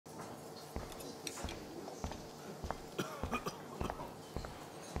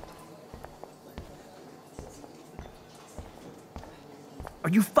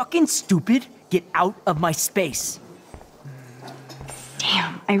you fucking stupid? Get out of my space.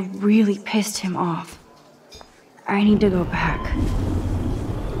 Damn, I really pissed him off. I need to go back.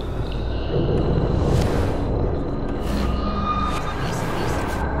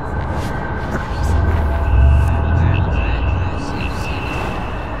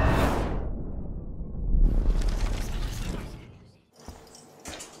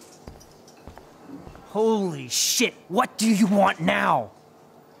 Holy shit, what do you want now?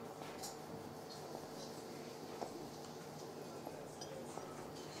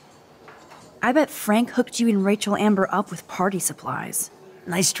 I bet Frank hooked you and Rachel Amber up with party supplies.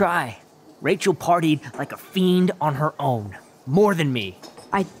 Nice try. Rachel partied like a fiend on her own. More than me.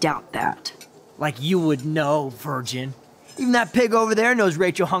 I doubt that. Like you would know, virgin. Even that pig over there knows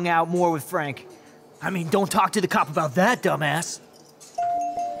Rachel hung out more with Frank. I mean, don't talk to the cop about that, dumbass.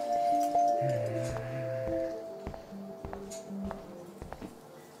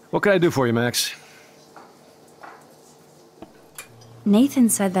 What can I do for you, Max? Nathan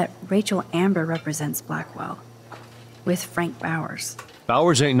said that Rachel Amber represents Blackwell, with Frank Bowers.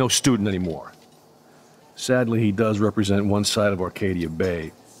 Bowers ain't no student anymore. Sadly, he does represent one side of Arcadia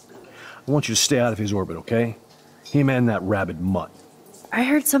Bay. I want you to stay out of his orbit, okay? Him and that rabid mutt. I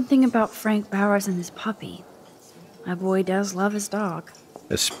heard something about Frank Bowers and his puppy. My boy does love his dog.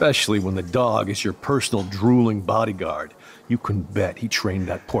 Especially when the dog is your personal drooling bodyguard. You can bet he trained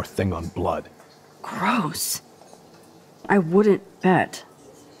that poor thing on blood. Gross. I wouldn't bet.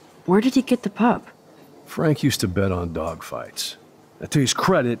 Where did he get the pup? Frank used to bet on dog fights. Now, to his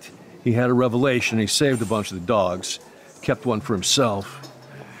credit, he had a revelation. He saved a bunch of the dogs, kept one for himself.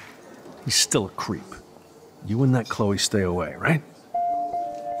 He's still a creep. You and that Chloe stay away, right?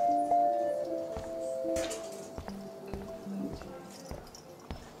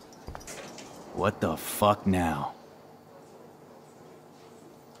 What the fuck now?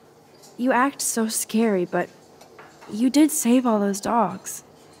 You act so scary, but you did save all those dogs.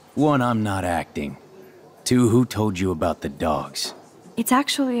 One, I'm not acting. Two, who told you about the dogs? It's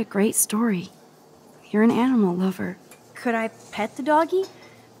actually a great story. You're an animal lover. Could I pet the doggy?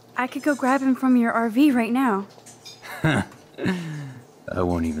 I could go grab him from your RV right now. I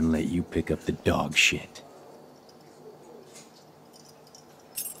won't even let you pick up the dog shit.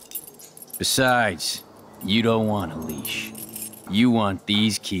 Besides, you don't want a leash. You want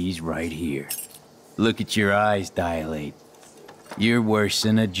these keys right here. Look at your eyes dilate. You're worse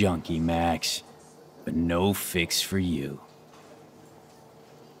than a junkie, Max. But no fix for you.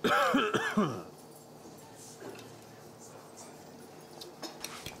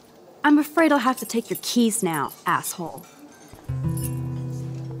 I'm afraid I'll have to take your keys now, asshole.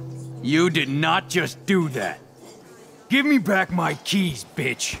 You did not just do that. Give me back my keys,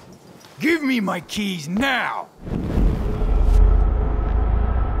 bitch. Give me my keys now!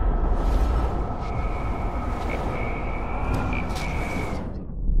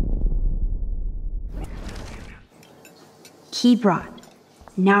 Key brought.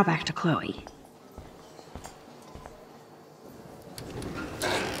 Now back to Chloe.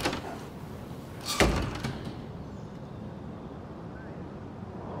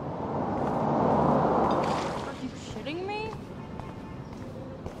 Are you shitting me?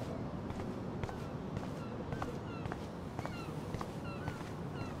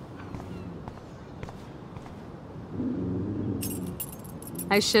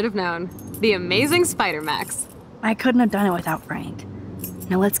 I should have known. The amazing Spider Max. I couldn't have done it without Frank.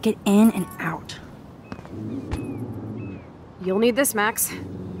 Now let's get in and out. You'll need this, Max.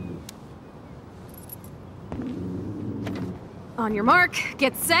 On your mark,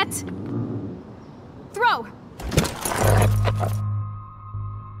 get set. Throw!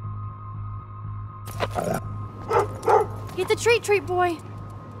 Get the treat, boy!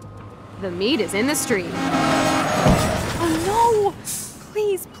 The meat is in the street. Oh no!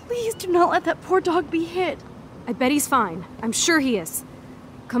 Please, please do not let that poor dog be hit. I bet he's fine. I'm sure he is.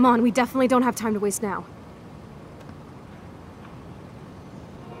 Come on, we definitely don't have time to waste now.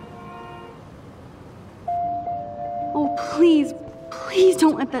 Oh, please, please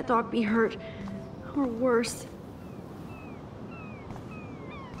don't let that dog be hurt. Or worse.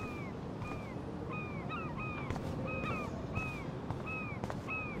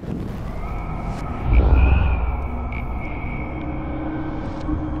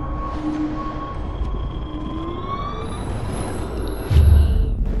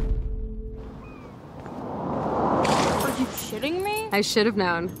 I should have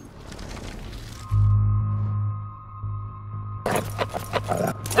known.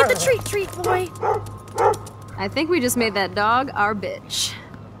 Get the treat, boy! I think we just made that dog our bitch.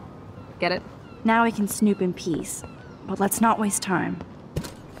 Get it? Now we can snoop in peace. But let's not waste time.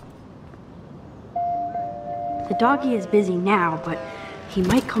 The doggy is busy now, but he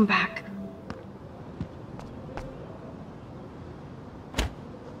might come back.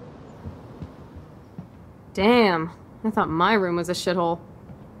 Damn, I thought my room was a shithole.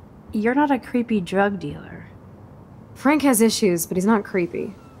 You're not a creepy drug dealer. Frank has issues, but he's not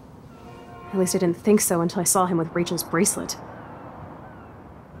creepy. At least I didn't think so until I saw him with Rachel's bracelet.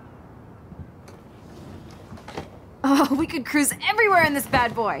 Oh, we could cruise everywhere in this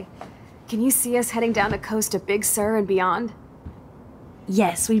bad boy! Can you see us heading down the coast to Big Sur and beyond?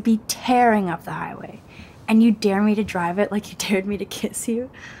 Yes, we'd be tearing up the highway. And you dare me to drive it like you dared me to kiss you?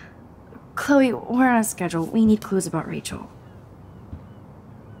 Chloe, we're on a schedule. We need clues about Rachel.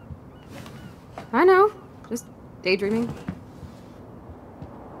 I know. Just daydreaming.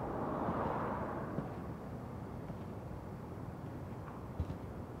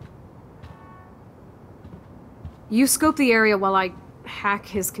 You scope the area while I hack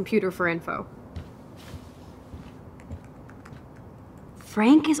his computer for info.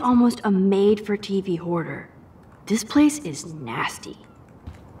 Frank is almost a made-for-TV hoarder. This place is nasty.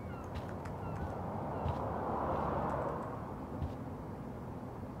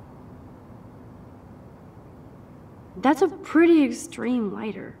 That's a pretty extreme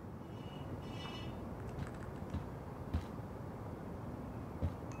lighter.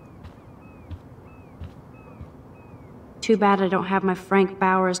 Too bad I don't have my Frank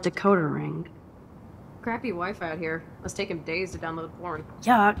Bowers decoder ring. Crappy Wi-Fi out here. Must take him days to download porn.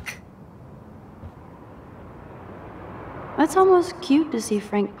 Yuck. That's almost cute to see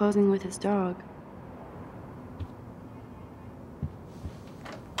Frank posing with his dog.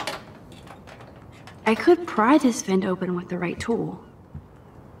 I could pry this vent open with the right tool.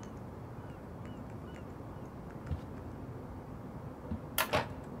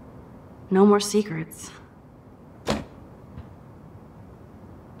 No more secrets.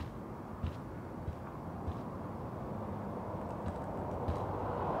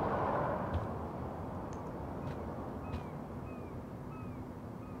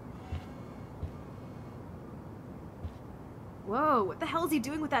 Whoa, what the hell is he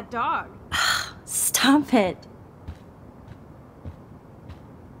doing with that dog? Stop it.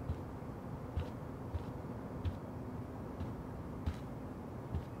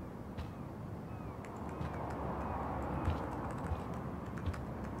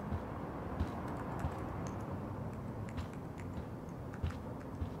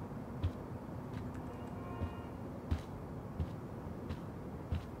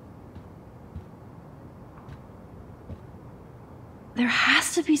 There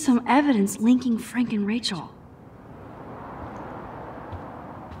has to be some evidence linking Frank and Rachel.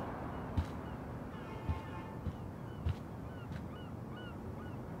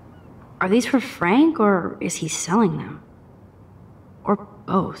 Are these for Frank, or is he selling them? Or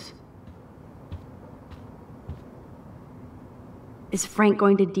both? Is Frank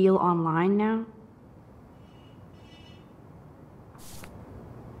going to deal online now?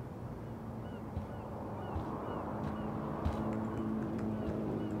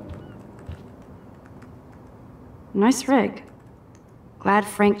 Nice rig. Glad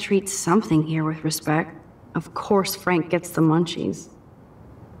Frank treats something here with respect. Of course Frank gets the munchies.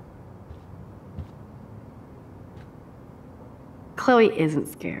 Chloe isn't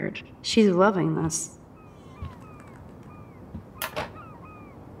scared. She's loving this.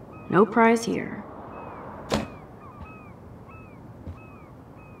 No prize here.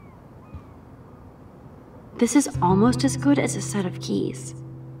 This is almost as good as a set of keys.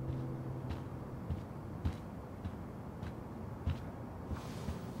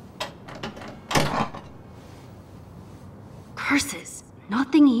 Curses!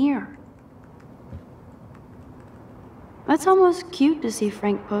 Nothing here. That's almost cute to see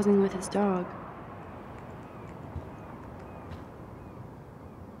Frank posing with his dog.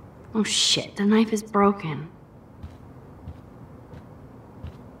 Oh shit, the knife is broken.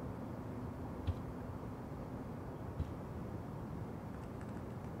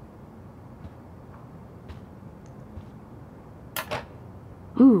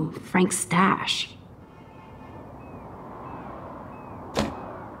 Ooh, Frank's stash.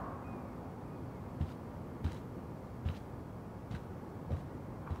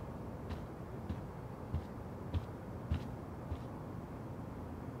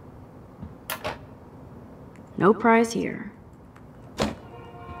 No prize here.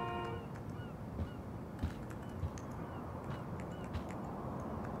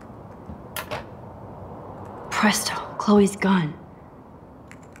 Presto, Chloe's gun.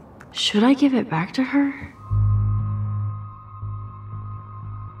 Should I give it back to her?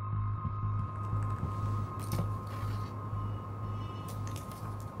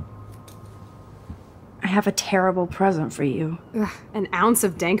 I have a terrible present for you. Ugh, an ounce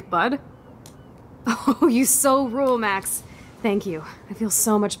of dank bud? Oh, you so rule, Max. Thank you. I feel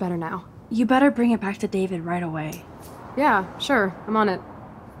so much better now. You better bring it back to David right away. Yeah, sure. I'm on it.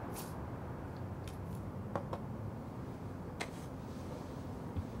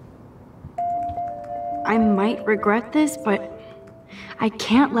 I might regret this, but I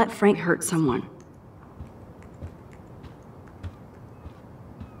can't let Frank hurt someone.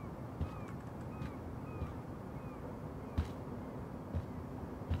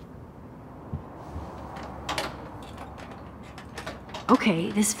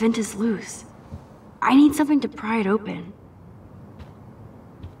 Okay, this vent is loose. I need something to pry it open.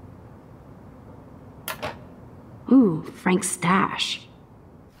 Ooh, Frank's stash.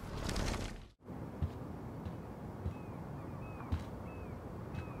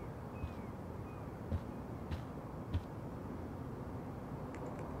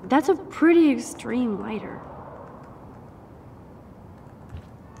 That's a pretty extreme lighter.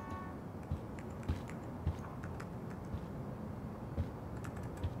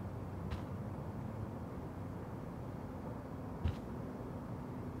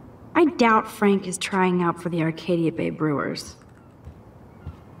 I doubt Frank is trying out for the Arcadia Bay Brewers.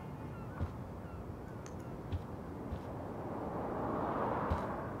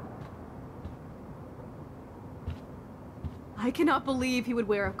 I cannot believe he would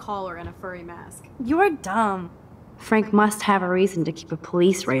wear a collar and a furry mask. You're dumb. Frank must have a reason to keep a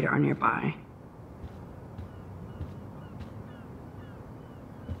police radar nearby.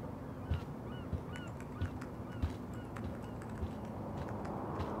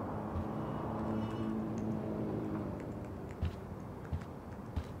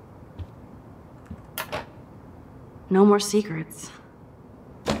 No more secrets.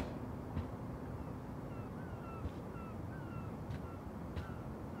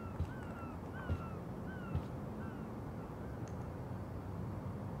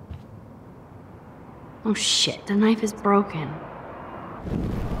 Oh shit, the knife is broken.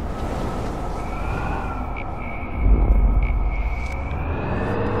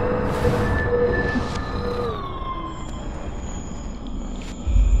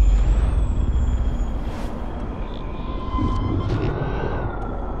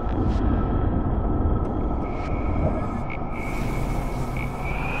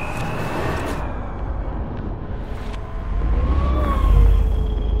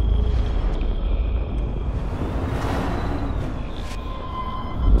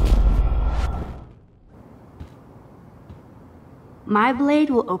 My blade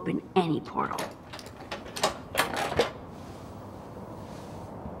will open any portal.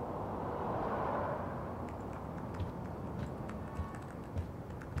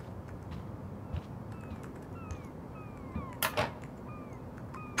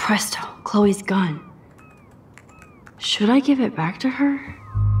 Presto, Chloe's gun. Should I give it back to her?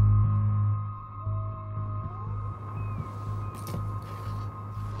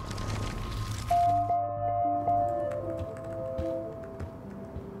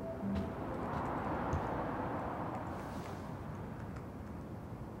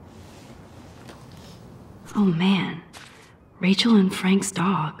 Oh man, Rachel and Frank's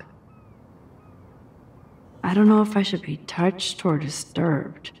dog. I don't know if I should be touched or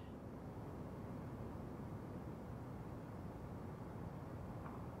disturbed.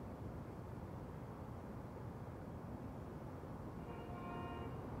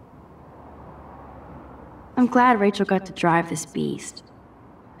 I'm glad Rachel got to drive this beast.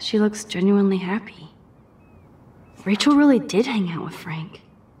 She looks genuinely happy. Rachel really did hang out with Frank.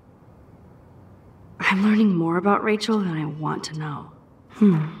 I'm learning more about Rachel than I want to know.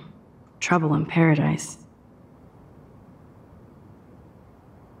 Trouble in paradise.